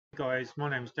Guys, my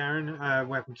name's Darren.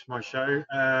 Welcome to my show.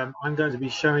 I'm going to be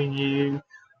showing you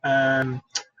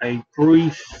a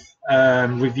brief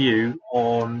review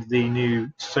on the new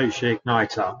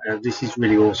Socignitor. This is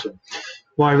really awesome.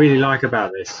 What I really like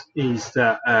about this is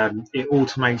that it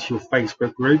automates your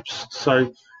Facebook groups.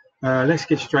 So let's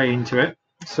get straight into it.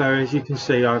 So as you can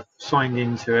see, I've signed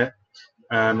into it.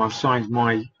 I've signed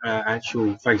my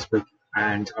actual Facebook,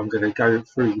 and I'm going to go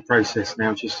through the process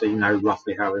now just so you know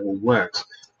roughly how it all works.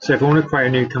 So if I want to create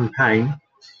a new campaign,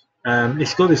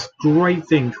 it's got this great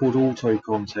thing called auto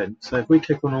content. So if we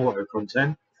click on auto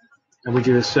content and we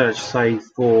do a search, say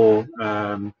for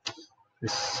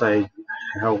let's say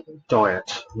health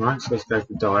diet, right? So let's go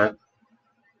for diet,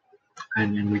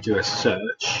 and then we do a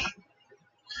search.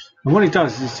 And what it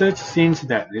does is it searches the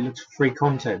internet, it looks for free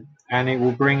content, and it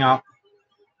will bring up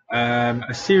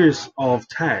a series of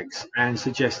tags and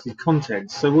suggested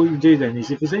content. So what you do then is,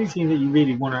 if there's anything that you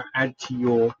really want to add to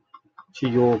your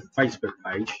Facebook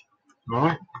page, all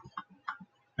right,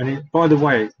 and by the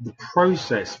way, the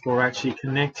process for actually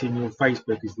connecting your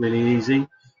Facebook is really easy.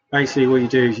 Basically what you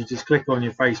do is you just click on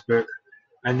your Facebook,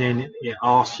 and then it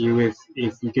asks you if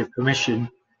you give permission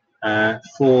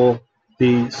for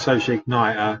the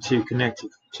Socignitor to connect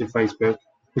to Facebook,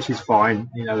 which is fine.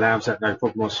 It allows that, no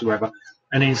problem whatsoever.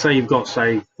 And then say you've got,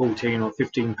 say, 14 or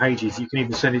 15 pages, you can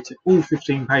either send it to all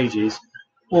 15 pages,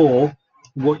 or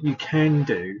what you can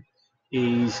do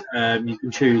is you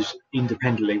can choose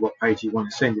independently what page you want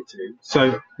to send it to.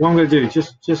 So what I'm going to do,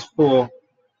 just for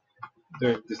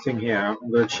the thing here,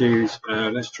 I'm going to choose,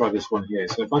 let's try this one here.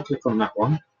 So if I click on that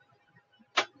one,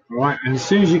 all right, and as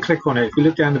soon as you click on it, if you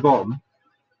look down the bottom,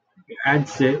 it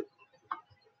adds it.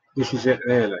 This is it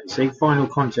there, like, see, final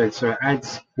content. So it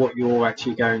adds what you're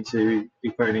actually going to be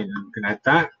putting in, and we can add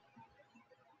that.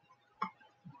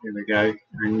 Here we go,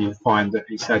 and you'll find that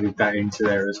it's added that into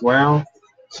there as well.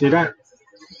 See that?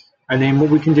 And then what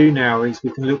we can do now is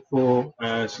we can look for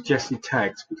suggested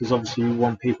tags, because obviously we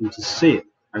want people to see it.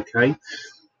 Okay,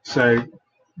 so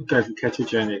we go for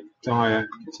ketogenic diet,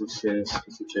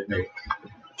 ketogenic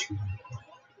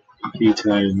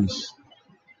ketones.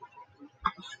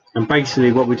 And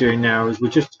basically what we're doing now is we're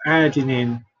just adding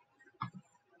in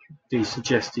the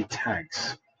suggested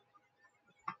tags.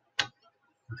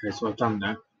 Okay, so I've done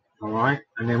that. All right,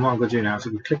 and then what I'm going to do now is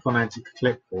I can click on add to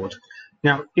clipboard.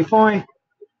 Now,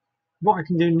 what I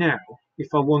can do now,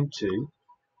 if I want to,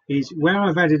 is where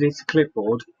I've added it to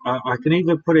clipboard, I can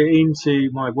either put it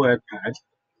into my WordPad,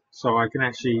 so I can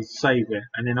actually save it,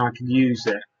 and then I can use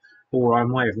it, or I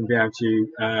might even be able to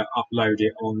upload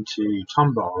it onto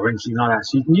Tumblr or anything like that.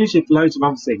 So you can use it for loads of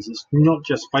other things. It's not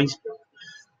just Facebook.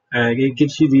 It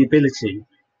gives you the ability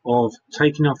of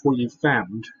taking off what you've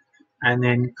found and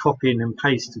then copying and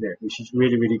pasting it, which is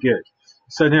really, really good.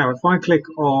 So now if I click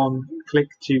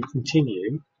to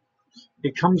continue,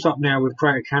 it comes up now with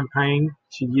create a campaign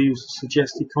to use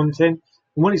suggested content.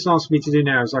 And what it's asked me to do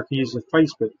now is I can use a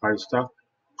Facebook poster,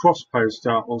 cross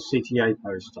poster, or CTA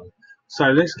poster. So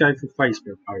let's go for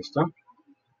Facebook poster.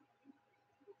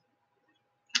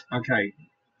 Okay,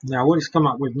 now what it's come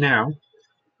up with now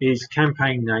is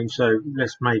campaign name. So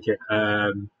let's make it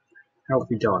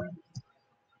healthy diet.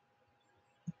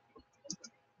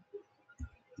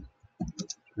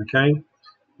 Okay,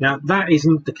 now that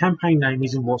isn't, the campaign name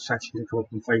isn't what's actually coming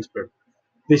up on Facebook.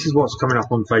 This is what's coming up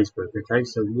on Facebook. Okay,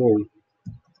 so wool.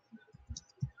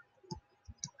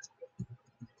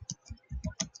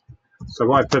 So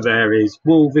what I put there is,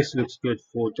 wool, this looks good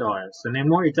for diets. And then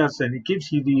what it does then, it gives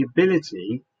you the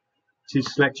ability to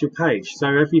select your page.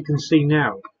 So if you can see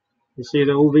now, you see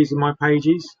that all these are my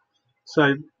pages. So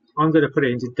I'm going to put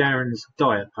it into Darren's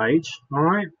diet page. All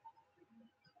right,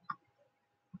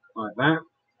 like that.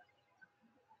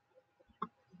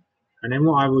 And then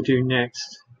what I will do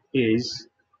next is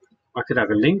I could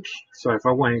have a link. So if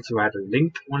I wanted to add a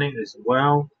link on it as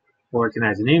well, or I can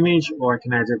add an image, or I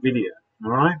can add a video.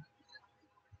 All right.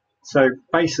 So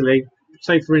basically,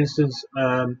 say for instance,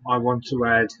 I want to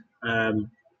add an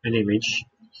image.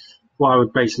 What I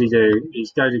would basically do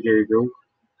is go to Google,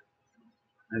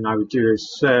 and I would do a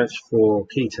search for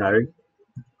keto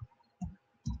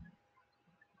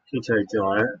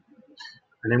diet.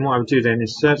 And then what I would do then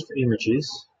is search for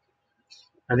images.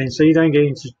 And then, so you don't get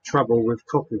into trouble with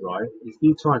copyright, if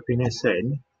you type in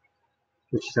SN,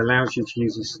 which allows you to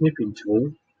use a snipping tool,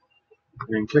 and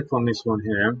then click on this one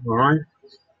here, alright?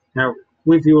 Now,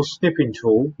 with your snipping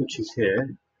tool, which is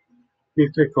here,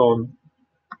 you click on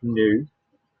New,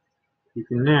 you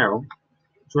can now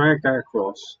drag that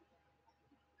across,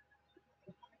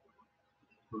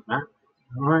 like that,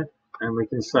 alright? And we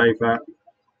can save that,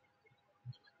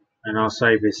 and I'll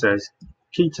save this as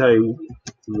Keto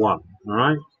 1.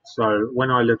 Alright, so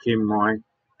when I look in my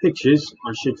pictures,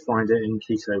 I should find it in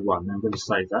Keto 1. I'm going to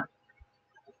save that.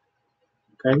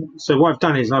 Okay, so what I've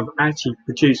done is I've actually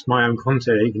produced my own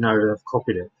content, even though I've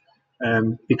copied it,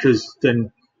 because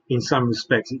then in some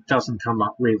respects it doesn't come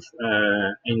up with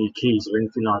any keys or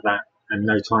anything like that, and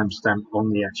no timestamp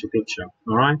on the actual picture.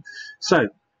 Alright, so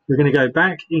we're going to go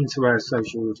back into our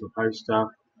Socignitor poster.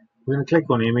 We're going to click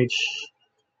on image.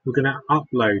 We're going to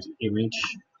upload image.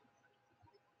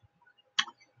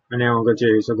 And now what I'm going to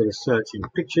do is I'm going to search in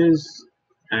pictures,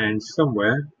 and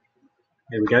somewhere,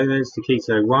 there we go, there's the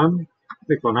Keto 1.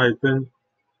 Click on open,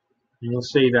 and you'll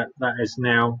see that that is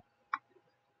now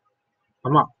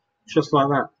come up, just like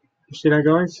that. You see that,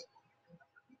 guys?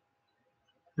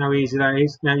 How easy that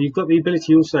is. Now you've got the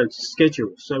ability also to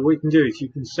schedule. So what you can do is you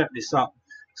can set this up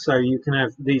so you can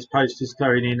have these posters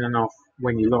going in and off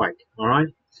when you like.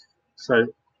 Alright, so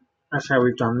that's how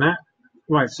we've done that.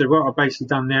 Right, so what I've basically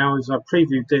done now is I've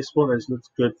previewed this, what those looks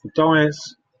good for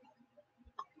diets.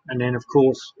 And then of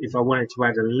course, if I wanted to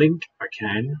add a link, I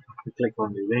can. I click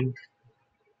on the link.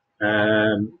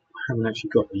 I haven't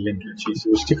actually got the link actually, so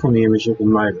we'll stick on the image at the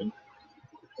moment.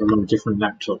 I'm on a different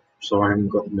laptop, so I haven't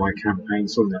got my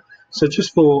campaigns on there. So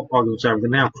just for argument's sake, I'm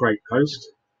going to now create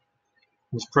post.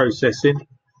 It's processing.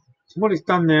 So what it's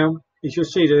done now is you'll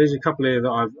see that there's a couple here that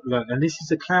I've learned, and this is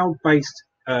a cloud-based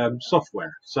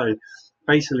software. So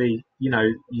basically, you know,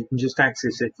 you can just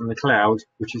access it from the cloud,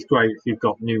 which is great if you've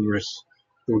got numerous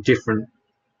or different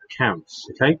accounts.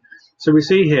 Okay, so we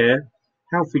see here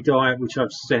healthy diet, which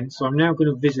I've sent. So I'm now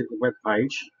going to visit the web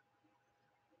page,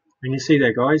 and you see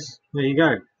there, guys, there you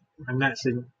go, and that's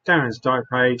in Darren's diet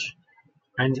page,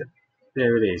 and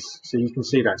there it is. So you can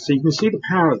see that. So you can see the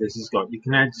power this has got. You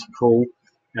can add to call,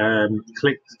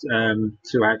 click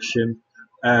to action.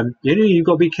 The only thing you've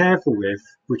got to be careful with,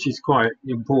 which is quite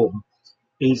important,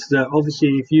 is that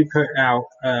obviously if you put out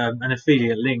an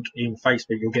affiliate link in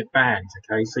Facebook, you'll get banned.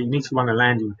 Okay, so you need to run a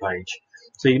landing page.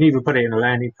 So you can either put it in a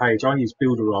landing page. I use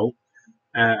Builderall,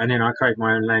 and then I create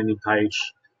my own landing page,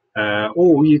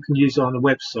 or you can use it on a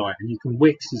website. And you can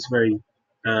Wix is very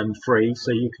free,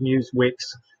 so you can use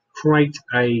Wix, create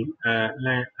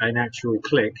an actual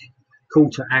click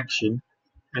call to action,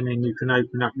 and then you can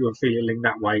open up your affiliate link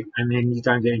that way, and then you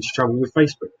don't get into trouble with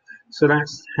Facebook. So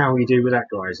that's how we do with that,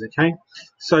 guys. Okay,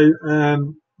 so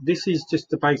this is just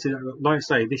the basic. Like I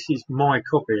say, this is my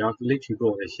copy. I've literally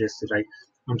bought this yesterday.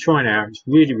 I'm trying it out. It's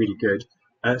really, really good.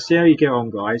 See how you get on,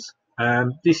 guys.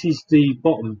 This is the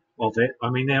bottom of it. I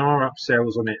mean, there are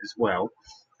upsells on it as well,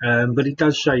 but it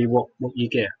does show you what you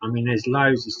get. I mean, there's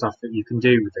loads of stuff that you can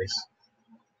do with this.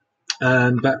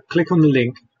 But click on the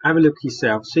link, have a look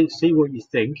yourself, see what you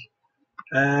think,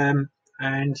 and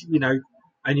you know,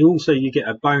 and you get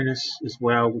a bonus as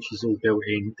well, which is all built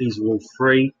in. These are all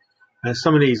free.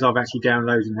 Some of these I've actually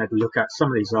downloaded and had a look at. Some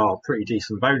of these are pretty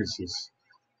decent bonuses.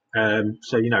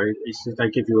 So you know, they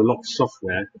give you a lot of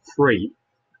software free,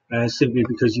 simply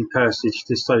because you purchased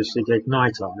the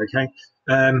Socignitor. Okay,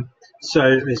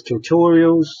 so there's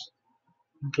tutorials.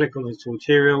 Click on the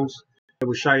tutorials. It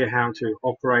will show you how to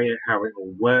operate it, how it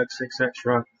all works,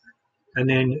 etc. And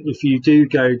then if you do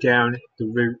go down the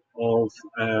route of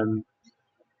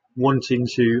wanting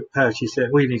to purchase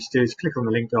it, all you need to do is click on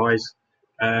the link, guys.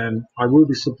 I will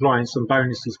be supplying some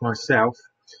bonuses myself,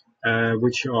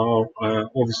 which are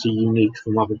obviously unique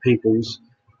from other people's.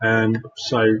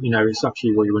 So you know, it's up to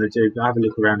you what you want to do, but have a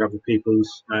look around other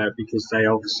people's, because they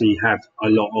obviously have a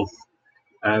lot of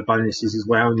bonuses as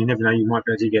well, and you never know, you might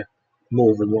be able to get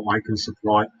more than what I can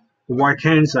supply. But what I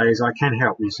can say is I can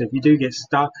help you. So if you do get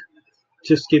stuck,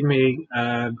 just give me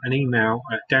an email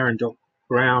at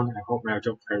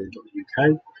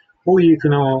darren.brown@hotmail.co.uk, or you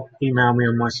can email me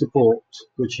on my support,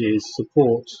 which is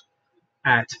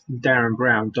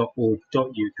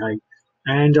support@darrenbrown.org.uk,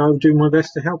 and I'll do my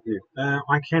best to help you.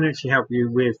 I can actually help you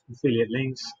with affiliate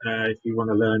links if you want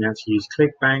to learn how to use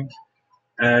ClickBank.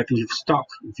 If you're stuck,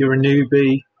 if you're a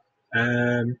newbie,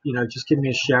 you know, just give me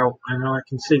a shout and I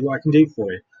can see what I can do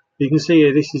for you. You can see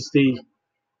here, this is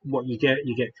what you get.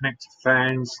 You get connected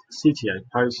fans, CTA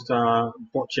poster,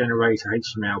 bot generator,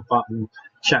 HTML button,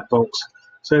 chat box.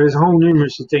 So there's a whole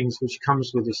numerous of things which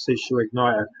comes with this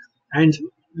Socignitor, and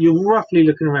you're roughly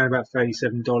looking around about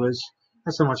 $37.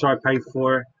 That's how much I paid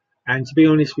for it, and to be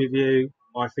honest with you,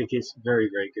 I think it's very,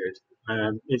 very good.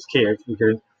 It's key. If you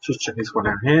can just check this one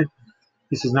out here.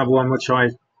 This is another one which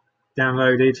I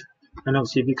downloaded, and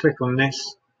obviously if you click on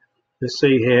this, you'll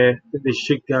see here that this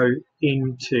should go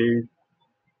into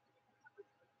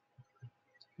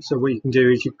So what you can do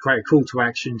is you create a call to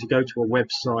action to go to a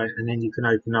website, and then you can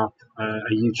open up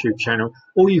a YouTube channel,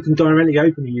 or you can directly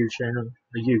open a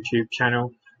YouTube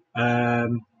channel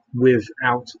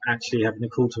without actually having a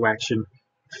call to action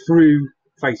through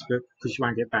Facebook, because you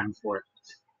won't get banned for it.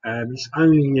 It's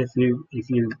only if you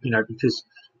because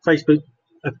Facebook,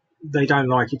 they don't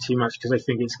like it too much because they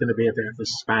think it's going to be a bit of a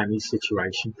spammy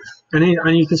situation.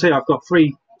 And you can see I've got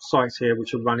 3 sites here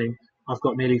which are running. I've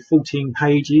got nearly 14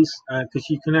 pages, because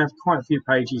you can have quite a few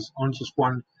pages on just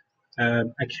one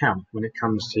account when it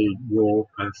comes to your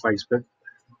Facebook.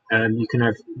 You can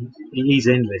have, it is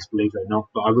endless, believe it or not,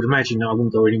 but I would imagine that I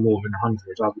wouldn't go any more than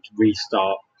 100. I would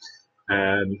restart,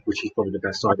 which is probably the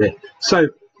best idea. So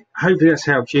hopefully that's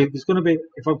helped you. It's going to be,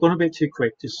 if I've gone a bit too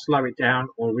quick, just slow it down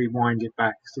or rewind it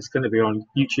back, because it's going to be on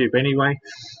YouTube anyway.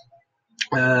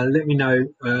 Let me know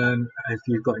if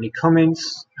you've got any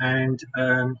comments, and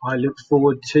I look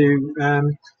forward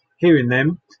to hearing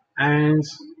them. And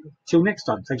till next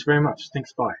time, thanks very much.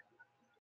 Thanks, bye.